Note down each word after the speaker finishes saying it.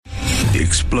the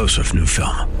explosive new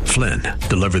film, Flynn,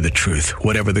 Deliver the Truth,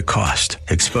 Whatever the Cost,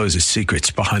 exposes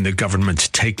secrets behind the government's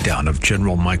takedown of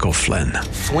General Michael Flynn.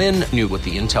 Flynn knew what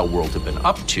the intel world had been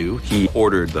up to. He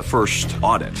ordered the first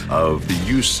audit of the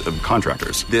use of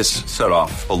contractors. This set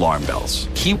off alarm bells.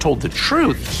 He told the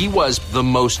truth. He was the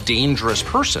most dangerous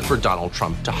person for Donald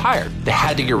Trump to hire. They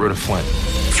had to get rid of Flynn.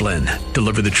 Flynn,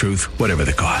 Deliver the Truth, Whatever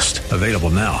the Cost. Available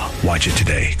now. Watch it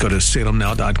today. Go to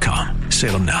salemnow.com.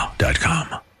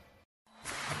 salemnow.com.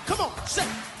 Come on, say,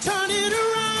 turn it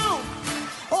around.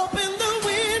 Open the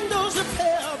windows of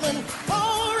heaven.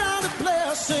 Pour out a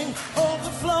blessing,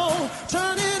 overflow.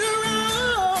 Turn it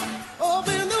around.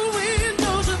 Open the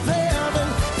windows of heaven.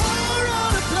 Pour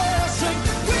out a blessing.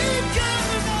 We've got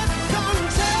that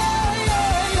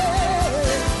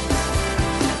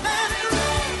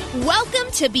contagion.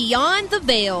 Welcome to Beyond the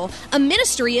Veil, a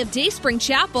ministry of Dayspring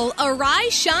Chapel.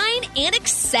 Arise, shine, and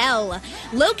excel.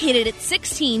 Located at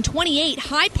 1628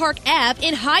 Hyde Park Ave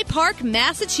in Hyde Park,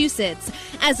 Massachusetts.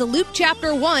 As Luke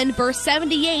chapter 1, verse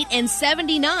 78 and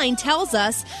 79 tells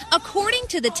us, according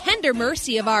to the tender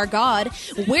mercy of our God,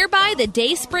 whereby the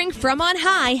dayspring from on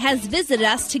high has visited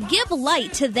us to give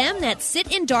light to them that sit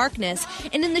in darkness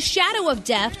and in the shadow of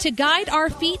death, to guide our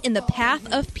feet in the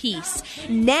path of peace.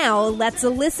 Now let's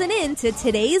listen in to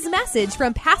today's message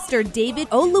from Pastor David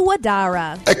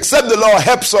Oluwadara. Except the Lord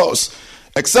helps us,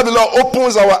 except the Lord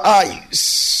opens our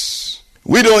eyes,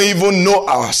 we don't even know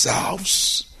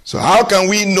ourselves. So how can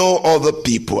we know other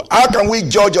people? How can we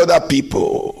judge other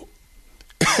people?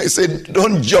 I said,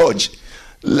 don't judge,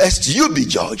 lest you be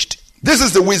judged. This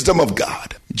is the wisdom of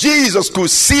God. Jesus could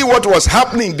see what was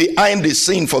happening behind the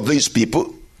scene for these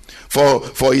people,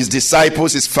 for his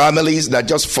disciples, his families that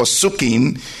just forsook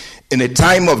him in a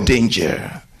time of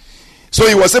danger. So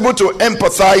he was able to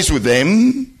empathize with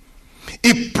them.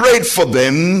 He prayed for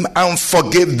them and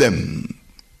forgave them.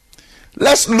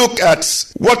 Let's look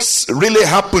at what's really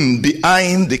happened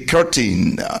behind the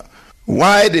curtain.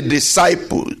 Why the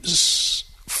disciples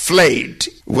fled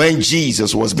when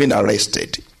Jesus was being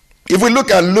arrested. If we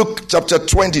look at Luke chapter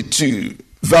 22,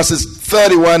 verses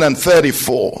 31 and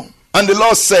 34. And the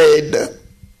Lord said,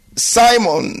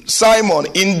 Simon, Simon,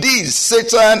 indeed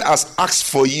Satan has asked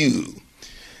for you,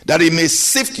 that he may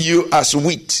sift you as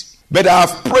wheat. But I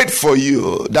have prayed for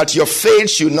you, that your faith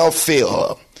should not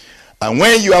fail. And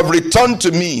when you have returned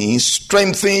to me,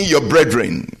 strengthen your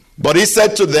brethren. But he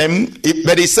said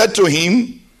to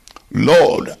him,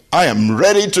 Lord, I am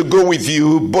ready to go with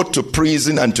you both to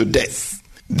prison and to death.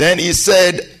 Then he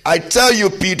said, I tell you,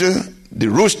 Peter, the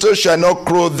rooster shall not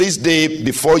crow this day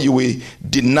before you will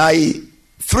deny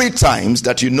 3 times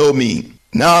that you know me.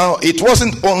 Now, it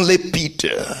wasn't only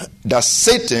Peter that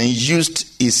Satan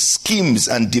used his schemes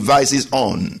and devices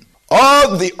on.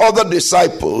 All the other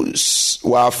disciples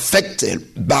were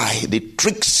affected by the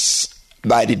tricks,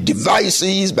 by the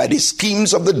devices, by the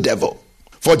schemes of the devil.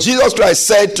 For Jesus Christ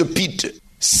said to Peter,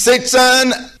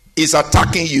 Satan is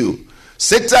attacking you.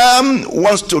 Satan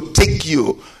wants to take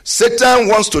you. Satan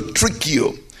wants to trick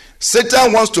you.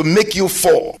 Satan wants to make you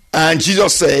fall. And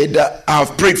Jesus said, I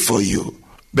have prayed for you.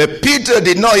 But Peter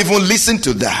did not even listen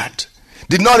to that.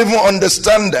 Did not even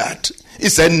understand that. He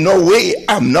said, no way,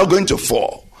 I'm not going to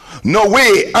fall. No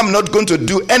way, I'm not going to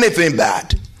do anything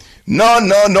bad. No,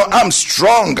 I'm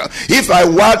strong. If I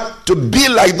were to be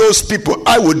like those people,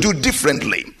 I would do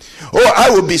differently. Oh,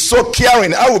 I would be so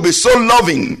caring. I would be so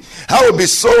loving. I would be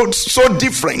so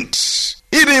different.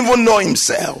 He didn't even know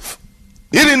himself.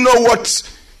 He didn't know what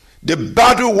the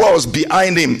battle was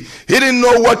behind him. He didn't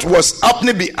know what was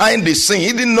happening behind the scene.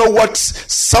 He didn't know what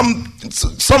some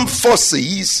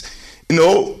forces,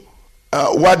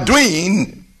 were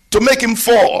doing to make him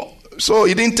fall. So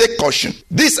he didn't take caution.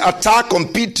 This attack on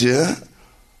Peter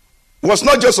was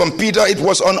not just on Peter, it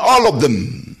was on all of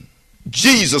them.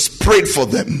 Jesus prayed for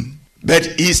them, but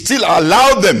he still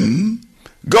allowed them,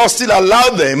 God still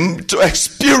allowed them to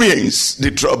experience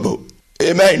the trouble.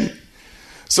 Amen.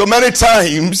 So many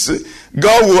times,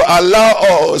 God will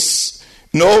allow us,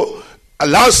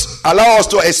 allow us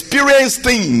to experience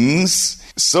things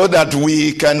so that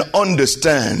we can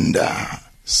understand,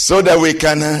 so that we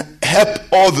can help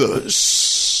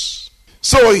others.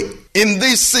 So in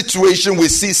this situation, we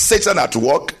see Satan at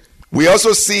work. We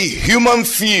also see human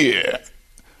fear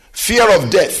of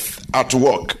death at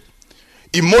work.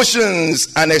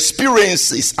 Emotions and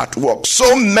experiences at work.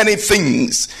 So many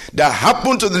things that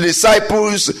happened to the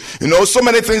disciples, so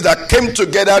many things that came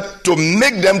together to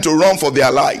make them to run for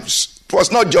their lives. It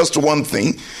was not just one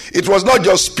thing. It was not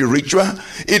just spiritual.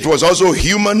 It was also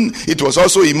human. It was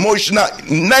also emotional.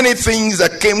 Many things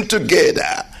that came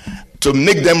together to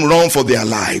make them run for their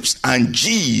lives. And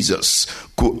Jesus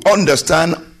could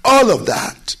understand all of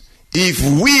that. If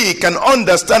we can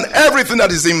understand everything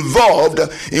that is involved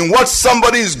in what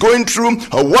somebody is going through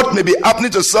or what may be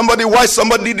happening to somebody, why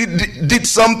somebody did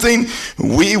something,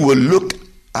 we will look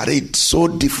at it so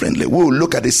differently. We will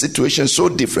look at the situation so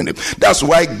differently. That's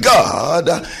why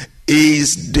God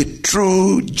is the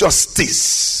true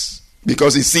justice,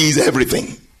 because he sees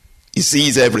everything. He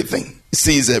sees everything. He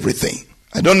sees everything.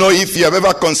 I don't know if you have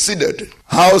ever considered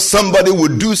how somebody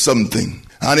would do something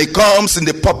and it comes in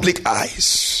the public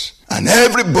eyes and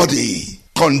everybody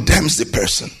condemns the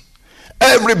person.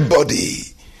 Everybody,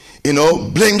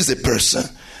 blames the person.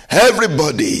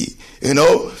 Everybody,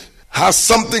 has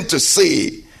something to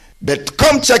say. But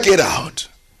come check it out.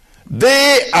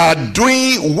 They are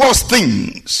doing worse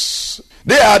things.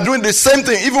 They are doing the same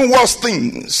thing, even worse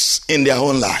things in their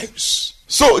own lives.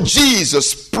 So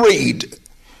Jesus prayed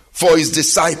for his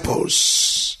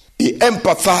disciples. He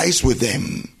empathized with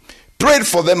them, prayed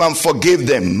for them and forgave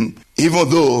them, even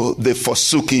though they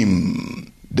forsook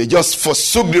him. They just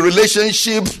forsook the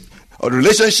relationship or the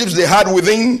relationships they had with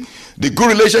him, the good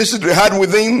relationships they had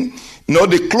with him,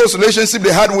 the close relationship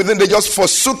they had with him. They just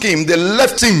forsook him. They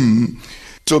left him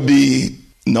to be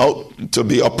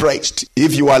oppressed.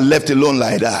 If you are left alone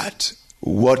like that,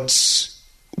 what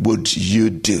would you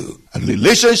do? A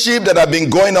relationship that had been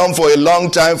going on for a long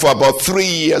time, for about 3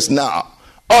 years now,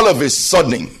 all of a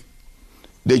sudden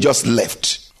they just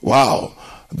left. Wow.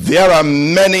 There are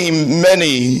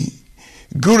many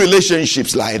good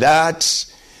relationships like that,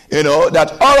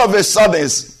 that all of a sudden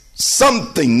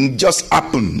something just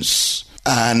happens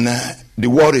and the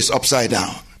world is upside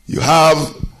down. You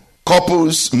have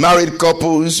couples, married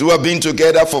couples who have been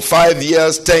together for 5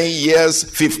 years, 10 years,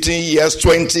 15 years,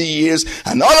 20 years,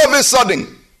 and all of a sudden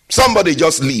somebody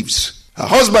just leaves. A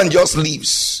husband just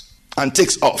leaves and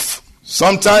takes off.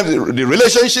 Sometimes the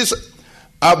relationships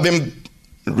have been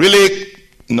really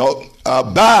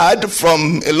bad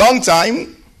from a long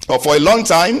time or for a long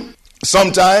time.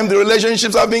 Sometimes the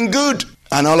relationships have been good,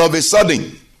 and all of a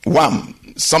sudden, wham,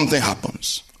 something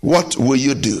happens. What will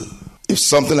you do if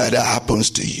something like that happens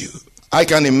to you? I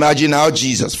can imagine how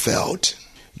Jesus felt.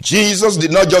 Jesus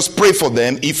did not just pray for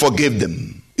them, he forgave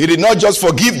them. He did not just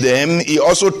forgive them, he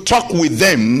also talked with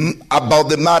them about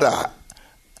the matter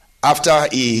after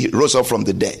he rose up from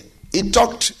the dead. He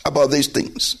talked about these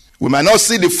things. We might not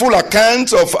see the full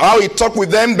account of how he talked with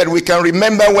them, but we can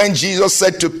remember when Jesus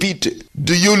said to Peter,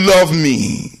 "Do you love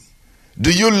me?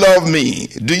 Do you love me?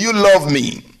 Do you love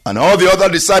me?" And all the other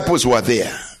disciples were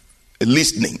there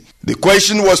listening. The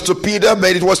question was to Peter,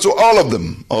 but it was to all of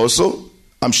them also.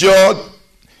 I'm sure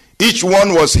each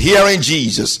one was hearing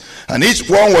Jesus, and each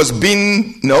one was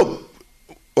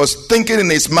was thinking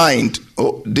in his mind,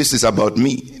 "Oh, this is about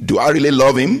me. Do I really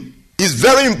love him?" It's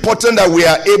very important that we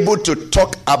are able to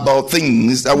talk about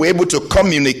things, that we're able to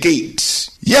communicate.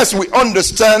 Yes, we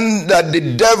understand that the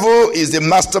devil is the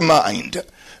mastermind,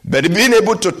 but being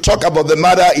able to talk about the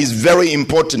matter is very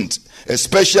important,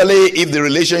 especially if the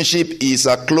relationship is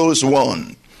a close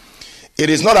one. It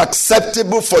is not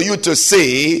acceptable for you to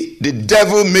say, "The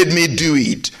devil made me do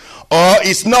it," or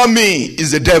 "It's not me,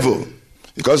 it's the devil."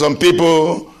 Because some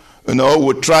people,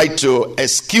 would try to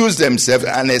excuse themselves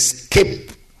and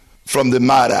escape from the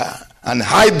matter and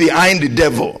hide behind the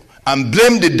devil and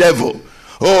blame the devil.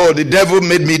 "Oh, the devil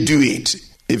made me do it."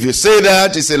 If you say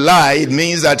that, it's a lie. It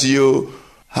means that you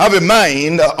have a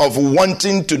mind of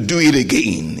wanting to do it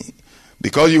again,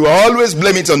 because you always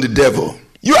blame it on the devil.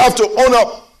 You have to own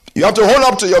up. You have to own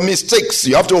up to your mistakes.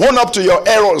 You have to own up to your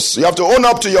errors. You have to own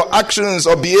up to your actions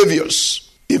or behaviors.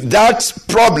 If that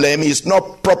problem is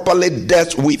not properly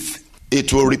dealt with,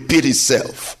 it will repeat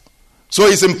itself. So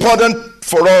it's important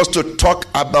for us to talk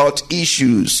about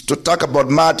issues, to talk about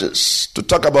matters, to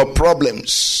talk about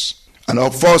problems, and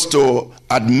of us to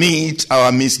admit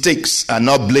our mistakes and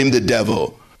not blame the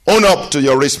devil. Own up to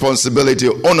your responsibility.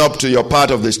 Own up to your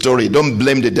part of the story. Don't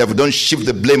blame the devil. Don't shift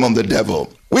the blame on the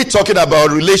devil. We're talking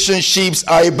about relationships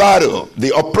are a battle,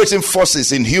 the operating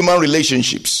forces in human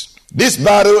relationships. This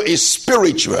battle is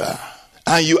spiritual,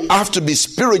 and you have to be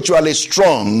spiritually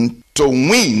strong to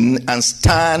win and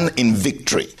stand in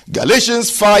victory. Galatians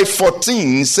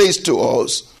 5:14 says to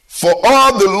us, "For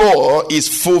all the law is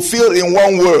fulfilled in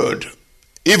one word,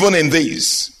 even in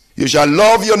this, you shall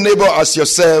love your neighbor as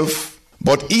yourself.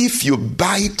 But if you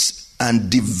bite and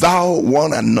devour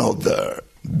one another,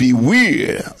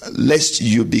 beware lest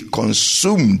you be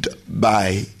consumed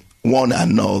by one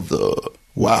another."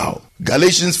 Wow.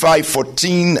 Galatians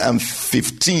 5:14 and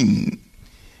 15.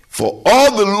 For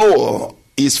all the law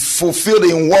is fulfilled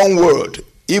in one word,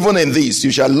 even in this,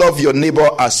 you shall love your neighbor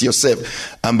as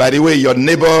yourself. And by the way, your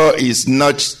neighbor is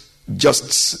not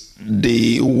just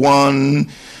the one,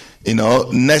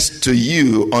 next to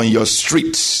you on your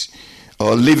street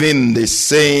or living in the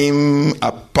same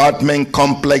apartment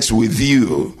complex with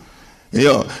you.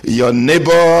 Your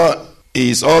neighbor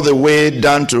is all the way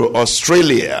down to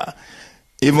Australia,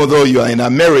 even though you are in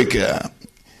America.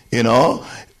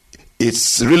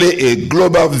 It's really a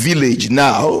global village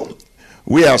now.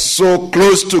 We are so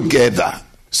close together.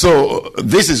 So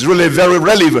this is really very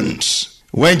relevant.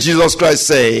 When Jesus Christ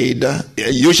said,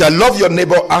 you shall love your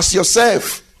neighbor as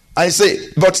yourself. I say,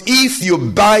 but if you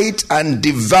bite and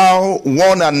devour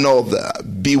one another,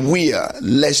 beware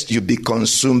lest you be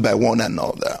consumed by one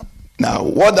another. Now,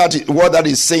 what that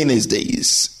is saying is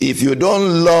this: if you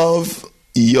don't love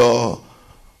your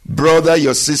brother,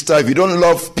 your sister, if you don't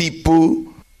love people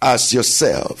as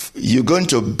yourself, you're going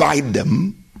to bite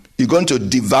them. You're going to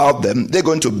devour them. They're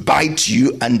going to bite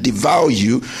you and devour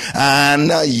you, and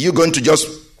you're going to just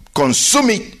consume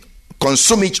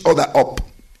each other up.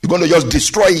 You're going to just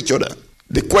destroy each other.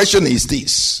 The question is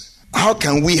this: how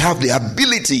can we have the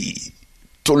ability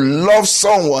to love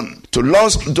someone, to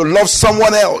love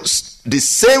someone else the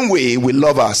same way we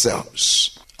love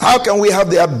ourselves? How can we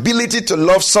have the ability to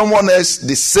love someone else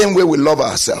the same way we love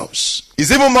ourselves?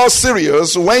 It's even more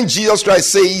serious when Jesus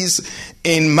Christ says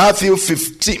in Matthew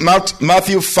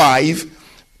 5,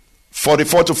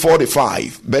 44 to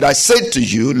 45, but I said to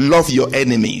you, love your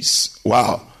enemies.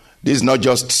 Wow, this is not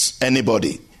just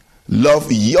anybody.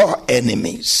 Love your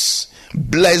enemies.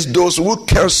 Bless those who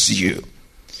curse you.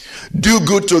 Do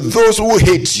good to those who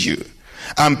hate you.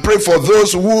 And pray for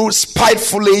those who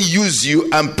spitefully use you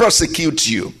and persecute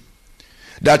you,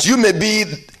 that you may be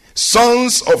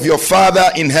sons of your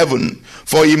Father in heaven.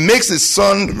 For he makes his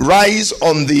sun rise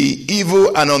on the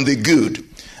evil and on the good,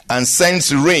 and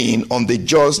sends rain on the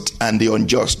just and the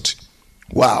unjust.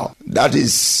 Wow, that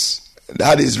is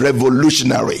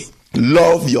revolutionary.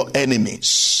 Love your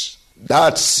enemies.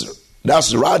 That's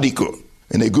radical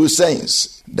in a good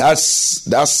sense.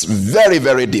 That's very,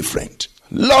 very different.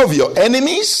 Love your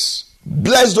enemies.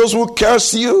 Bless those who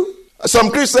curse you.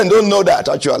 Some Christians don't know that,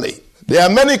 actually. There are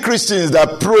many Christians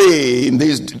that pray in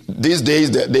these days.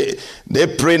 They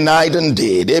pray night and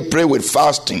day. They pray with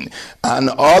fasting. And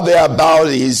all they're about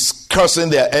is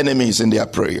cursing their enemies in their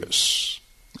prayers.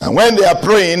 And when they are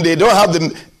praying, they don't have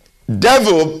the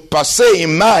devil per se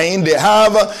in mind. They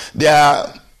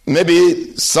have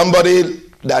maybe somebody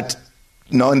that,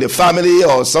 in the family,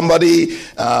 or somebody,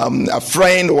 a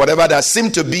friend or whatever, that seem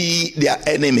to be their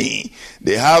enemy.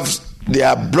 They have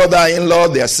their brother-in-law,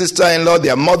 their sister-in-law,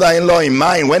 their mother-in-law in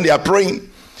mind when they are praying.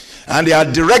 And they are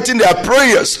directing their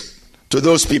prayers to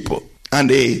those people. And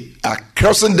they are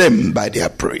cursing them by their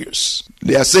prayers.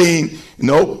 They are saying,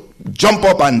 jump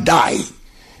up and die.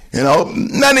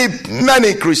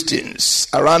 Many Christians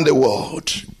around the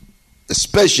world,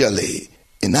 especially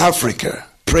in Africa,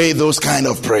 pray those kind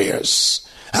of prayers.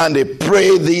 And they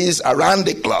pray these around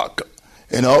the clock.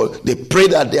 They pray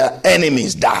that their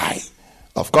enemies die.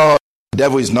 Of course, the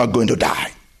devil is not going to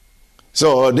die.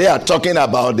 So they are talking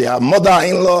about their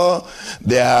mother-in-law,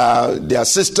 their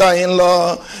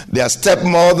sister-in-law, their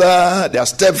stepmother, their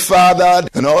stepfather,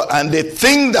 and they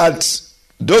think that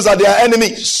those are their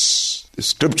enemies. The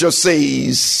scripture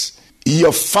says,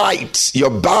 your fight, your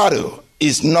battle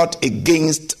is not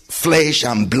against flesh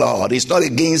and blood. It's not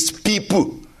against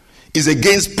people. It's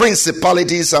against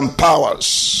principalities and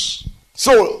powers.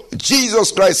 So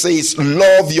Jesus Christ says,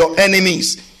 love your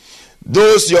enemies.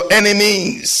 Those your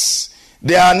enemies,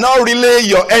 they are not really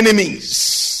your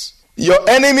enemies. Your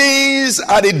enemies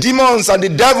are the demons and the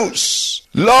devils.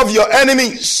 Love your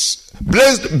enemies.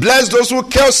 Bless those who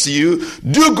curse you.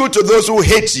 Do good to those who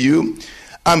hate you.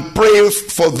 And pray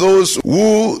for those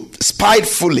who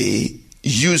spitefully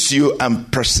use you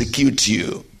and persecute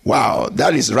you. Wow,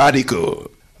 that is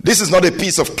radical. This is not a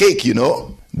piece of cake,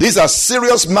 These are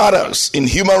serious matters in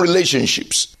human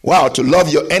relationships. Wow, to love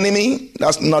your enemy,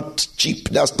 that's not cheap.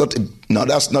 That's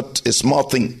not a small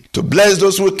thing. To bless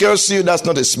those who curse you, that's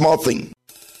not a small thing.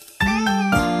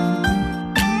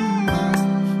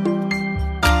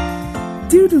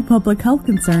 Due to public health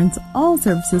concerns, all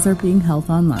services are being held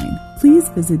online. Please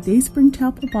visit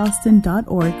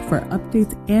dayspringchapelboston.org for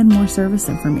updates and more service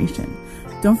information.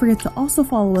 Don't forget to also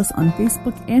follow us on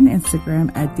Facebook and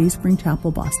Instagram at Dayspring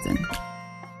Chapel Boston.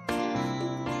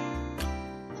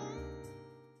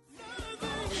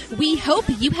 We hope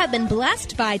you have been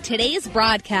blessed by today's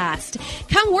broadcast.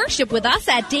 Come worship with us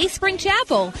at Dayspring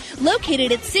Chapel,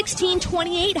 located at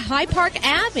 1628 High Park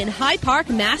Ave in Hyde Park,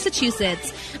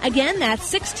 Massachusetts. Again,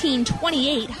 that's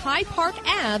 1628 High Park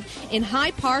Ave in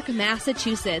Hyde Park,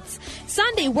 Massachusetts.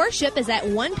 Sunday worship is at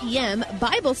 1 p.m.,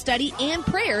 Bible study and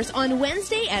prayers on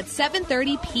Wednesday at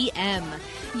 7:30 p.m.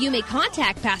 You may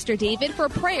contact Pastor David for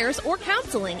prayers or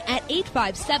counseling at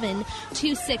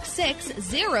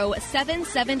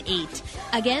 857-266-0778.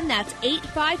 Again, that's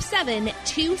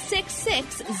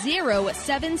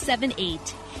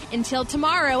 857-266-0778. Until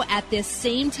tomorrow at this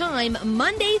same time,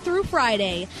 Monday through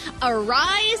Friday,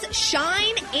 arise,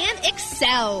 shine, and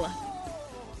excel.